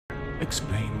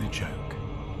explain the joke.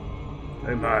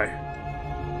 Oh my.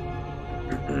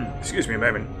 Excuse me a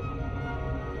moment.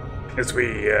 As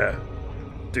we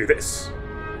do this.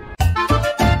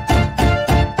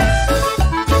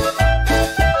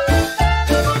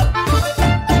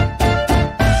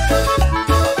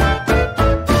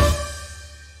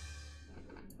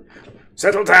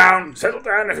 Settle down,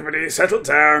 everybody, settle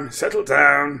down.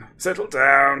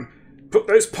 Put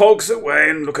those pogs away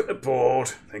and look at the board.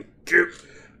 Thank you.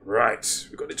 Right,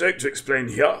 we've got a joke to explain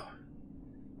here.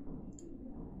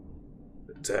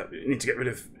 But we need to get rid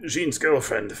of Jean's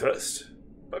girlfriend first.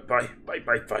 Bye.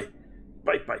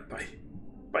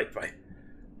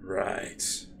 Right.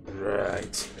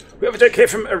 We have a joke here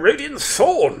from Erodian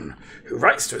Thorn, who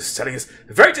writes to us telling us,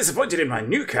 very disappointed in my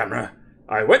new camera.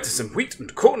 I went to some wheat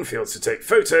and cornfields to take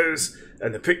photos,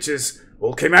 and the pictures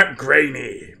all came out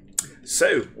grainy.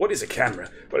 So, what is a camera?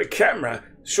 Well, a camera,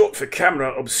 short for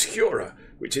camera obscura,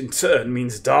 which in turn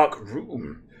means dark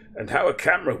room. And how a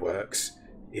camera works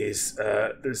is,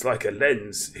 there's like a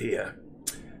lens here.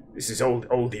 This is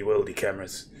oldie-worldy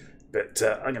cameras, but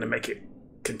I'm going to make it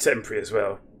contemporary as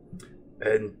well.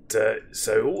 And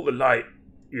so all the light,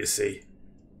 you see,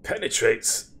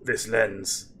 penetrates this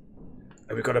lens.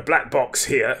 And we've got a black box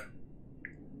here,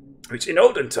 which in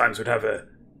olden times would have a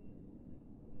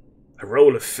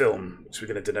roll of film, which we're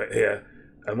going to denote here.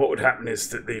 And what would happen is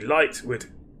that the light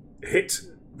would hit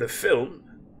the film,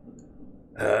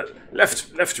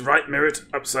 left to right mirrored,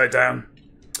 upside down,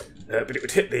 but it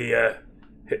would hit the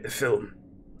film.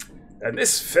 And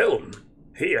this film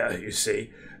here, you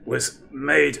see, was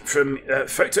made from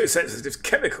photosensitive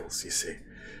chemicals, you see.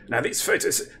 Now, these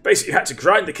photos, basically, you had to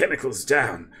grind the chemicals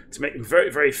down to make them very,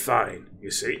 very fine, you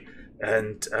see.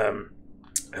 And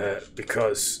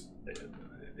because,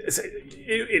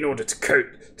 in order to coat,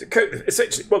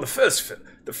 essentially, well, the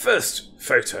first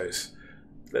photos,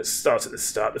 let's start at the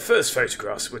start. The first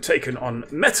photographs were taken on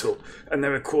metal, and they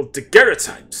were called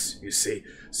daguerreotypes, you see.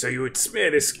 So you would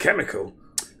smear this chemical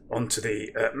onto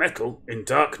the metal in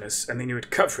darkness, and then you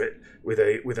would cover it with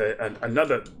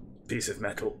another piece of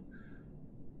metal,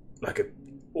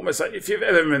 almost like, if you've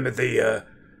ever remembered the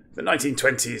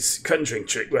 1920s conjuring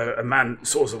trick where a man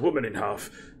saws a woman in half,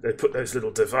 they put those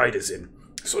little dividers in,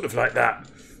 sort of like that.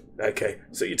 Okay,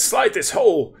 so you'd slide this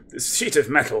sheet of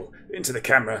metal into the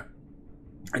camera,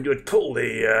 and you would pull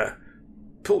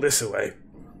this away,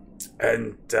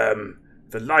 and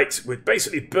the light would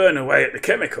basically burn away at the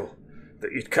chemical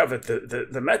that you'd covered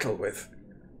the metal with,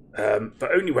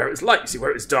 but only where it was light. See, where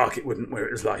it was dark, it wouldn't. Where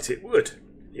it was light, it would.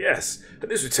 Yes,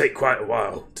 and this would take quite a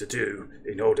while to do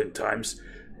in olden times.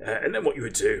 And then what you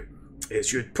would do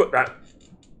is you would put that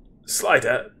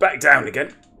slider back down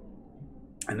again,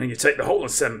 and then you take the whole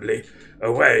assembly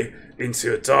away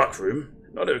into a dark room,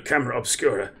 not a camera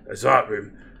obscura, a dark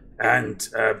room, and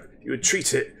you would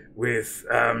treat it with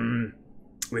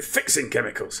fixing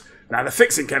chemicals. Now, the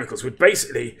fixing chemicals would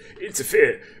basically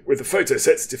interfere with the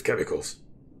photosensitive chemicals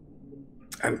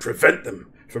and prevent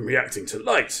them from reacting to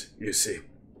light, you see.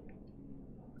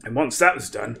 And once that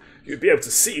was done, you'd be able to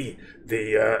see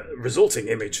the resulting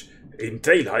image in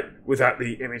daylight without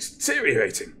the image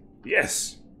deteriorating.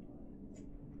 Yes.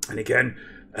 And again,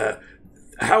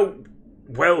 how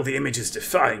well the image is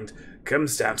defined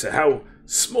comes down to how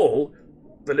small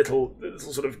the little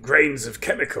sort of grains of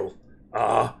chemical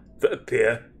are that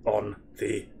appear on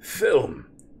the film.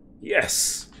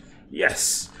 Yes.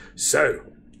 So,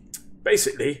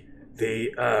 basically,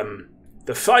 the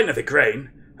finer the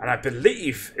grain, and I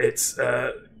believe it's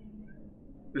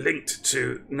linked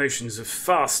to notions of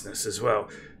fastness as well,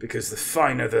 because the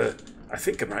finer I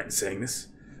think I'm right in saying this,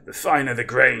 the finer the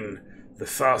grain, the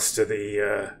faster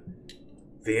the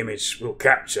image will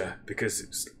capture, because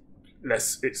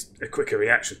it's a quicker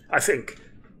reaction. I think.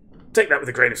 Take that with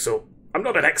a grain of salt. I'm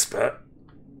not an expert,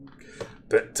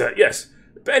 but yes.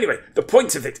 But anyway, the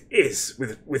point of it is,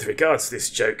 with regards to this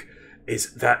joke,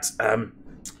 is that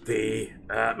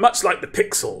much like the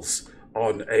pixels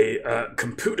on a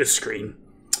computer screen,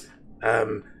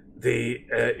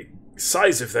 the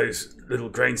size of those little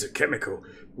grains of chemical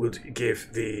would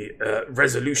give the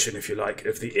resolution, if you like,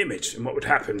 of the image. And what would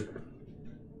happen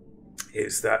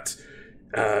is that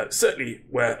certainly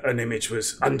where an image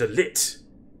was underlit,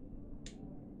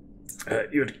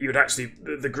 you would actually,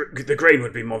 the grain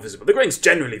would be more visible. The grain's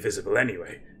generally visible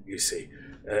anyway, you see,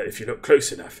 if you look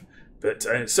close enough. But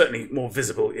certainly more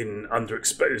visible in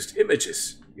underexposed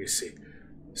images, you see.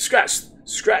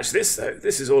 Scratch this, though.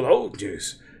 This is all old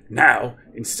news. Now,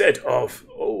 instead of...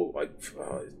 I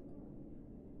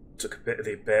took a bit of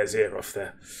the bear's ear off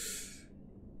there.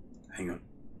 Hang on.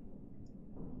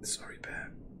 Sorry,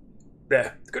 bear.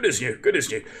 There, good as new, good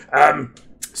as new.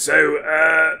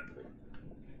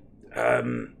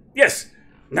 Yes.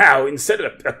 Now, instead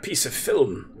of a piece of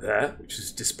film there, which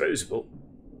is disposable,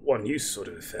 one-use sort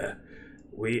of affair,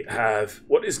 we have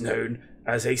what is known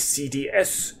as a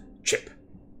CDS chip.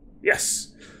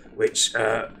 Yes, which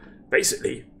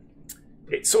basically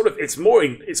it's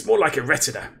more like a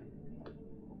retina.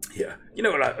 Yeah, you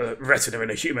know, like a retina in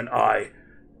a human eye.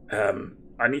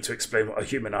 I need to explain what a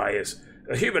human eye is.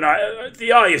 A human eye,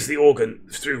 the eye is the organ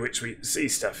through which we see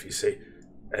stuff. You see,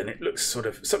 and it looks sort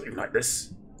of something like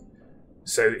this.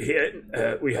 So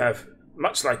here we have,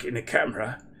 much like in a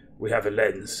camera, we have a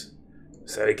lens.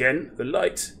 So again, the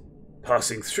light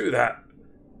passing through the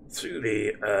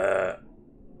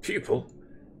pupil,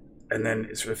 and then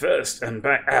it's reversed and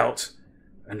back out,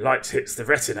 and light hits the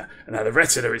retina. And now the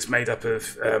retina is made up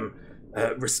of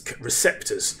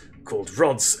receptors called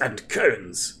rods and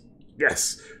cones.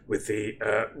 Yes, with the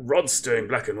rods doing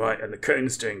black and white and the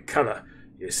cones doing colour,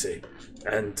 you see.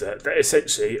 And they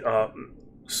essentially are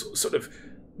sort of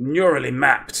neurally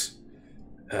mapped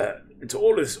into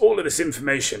all of this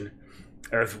information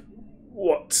of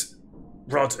what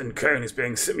rod and cone is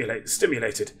being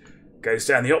stimulated, goes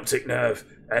down the optic nerve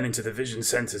and into the vision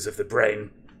centres of the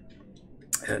brain,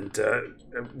 and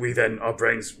our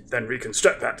brains then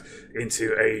reconstruct that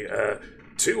into a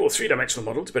 2- or 3-dimensional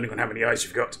model, depending on how many eyes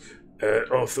you've got,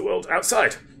 of the world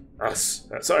outside us,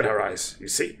 outside our eyes, you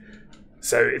see.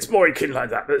 So it's more akin like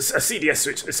that. But a CDS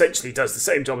switch essentially does the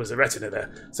same job as a retina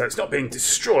there. So it's not being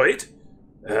destroyed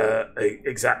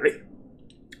exactly,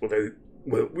 although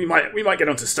we might get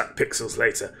onto stuck pixels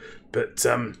later. But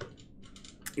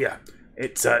yeah,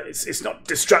 it's not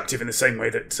destructive in the same way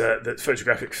that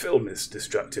photographic film is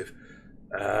destructive.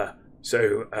 But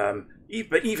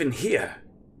even here,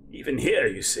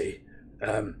 you see,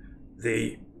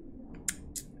 the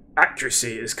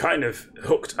accuracy is kind of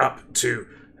hooked up to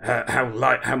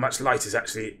how much light is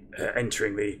actually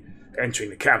entering the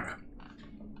camera,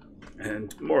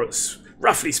 and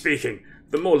roughly speaking,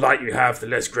 the more light you have, the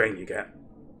less grain you get.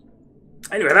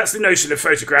 Anyway, that's the notion of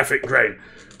photographic grain.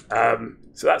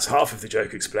 So that's half of the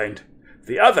joke explained.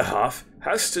 The other half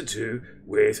has to do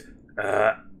with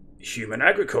human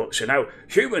agriculture. Now,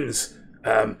 humans,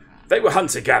 they were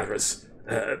hunter-gatherers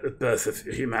at the birth of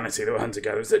humanity. They were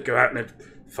hunter-gatherers. They'd go out and they'd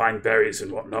find berries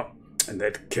and whatnot, and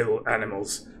they'd kill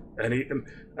animals and eat them,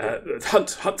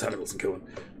 hunt animals and kill them.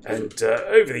 And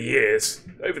over the years,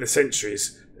 over the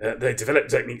centuries, they developed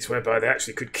techniques whereby they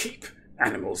actually could keep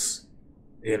animals,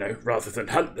 rather than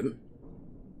hunt them.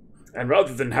 And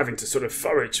rather than having to sort of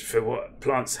forage for what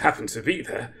plants happen to be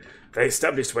there, they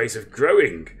established ways of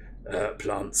growing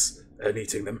plants and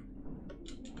eating them,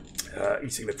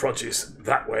 eating the produce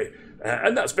that way.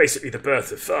 And that's basically the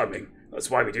birth of farming. That's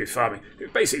why we do farming.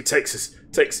 It basically takes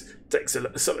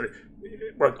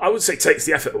I would say takes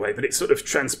the effort away, but it sort of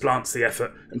transplants the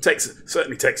effort and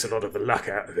certainly takes a lot of the luck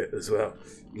out of it as well.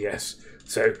 Yes.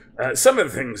 So some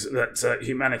of the things that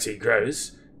humanity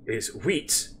grows is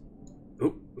wheat,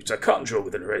 which I can't draw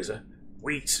with an eraser.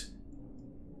 Wheat,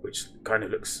 which kind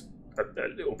of looks a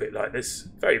little bit like this.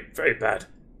 Very, very bad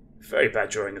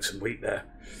drawing of some wheat there.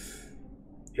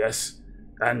 Yes,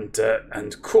 and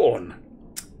corn,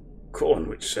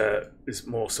 which is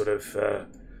more sort of.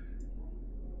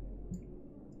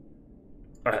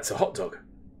 That's a hot dog.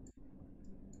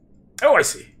 Oh, I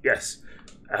see. Yes,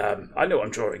 I know what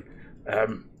I'm drawing.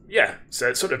 Yeah, so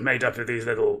it's sort of made up of these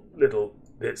little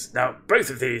bits. Now,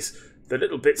 both of these, the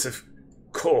little bits of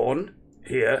corn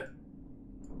here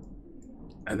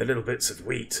and the little bits of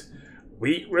wheat,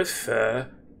 we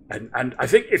refer, and I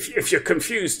think if you're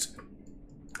confused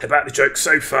about the joke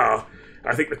so far,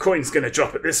 I think the coin's going to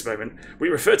drop at this moment. We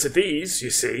refer to these,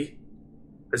 you see,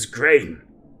 as grain.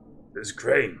 As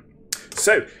grain.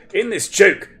 So, in this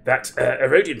joke that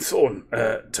Erodian Thorn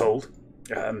told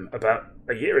about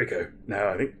a year ago now,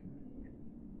 I think,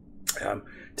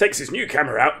 takes his new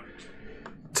camera out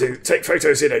to take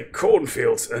photos in a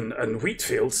cornfield and wheat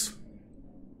fields,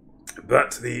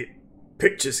 but the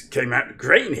pictures came out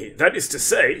grainy. That is to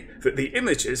say that the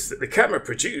images that the camera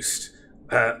produced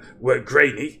were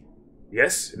grainy,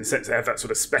 yes, in the sense they have that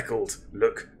sort of speckled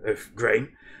look of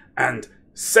grain, and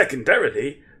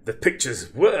secondarily, the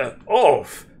pictures were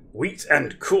of wheat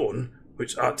and corn,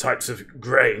 which are types of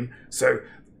grain. So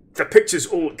the pictures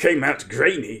all came out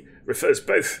grainy refers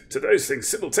both to those things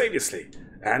simultaneously.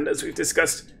 And as we've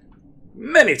discussed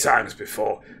many times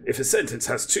before, if a sentence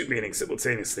has two meanings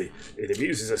simultaneously, it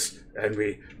amuses us and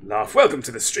we laugh. Welcome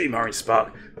to the stream, Orange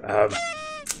Spark.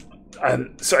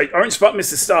 Sorry, Orange Spark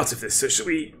missed the start of this, so should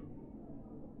we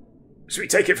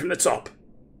take it from the top?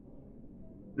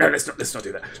 No, let's not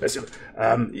do that. Let's do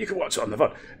it. You can watch it on the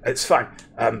VOD. It's fine.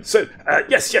 Yes.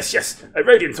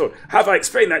 Rodian Thorn, have I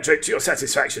explained that joke to your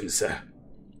satisfaction, sir?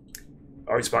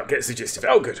 Orange Spark gets the gist of it.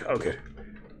 Oh, good.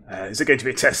 Is there going to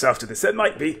be a test after this? There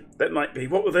might be.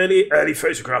 What were the early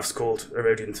photographs called,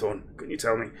 Rodian Thorn? Can you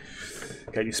tell me?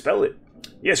 Can you spell it?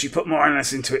 Yes, you put more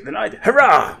analysis into it than I did.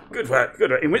 Hurrah! Good work.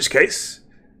 In which case,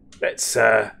 let's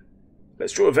draw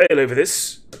a veil over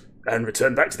this and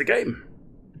return back to the game.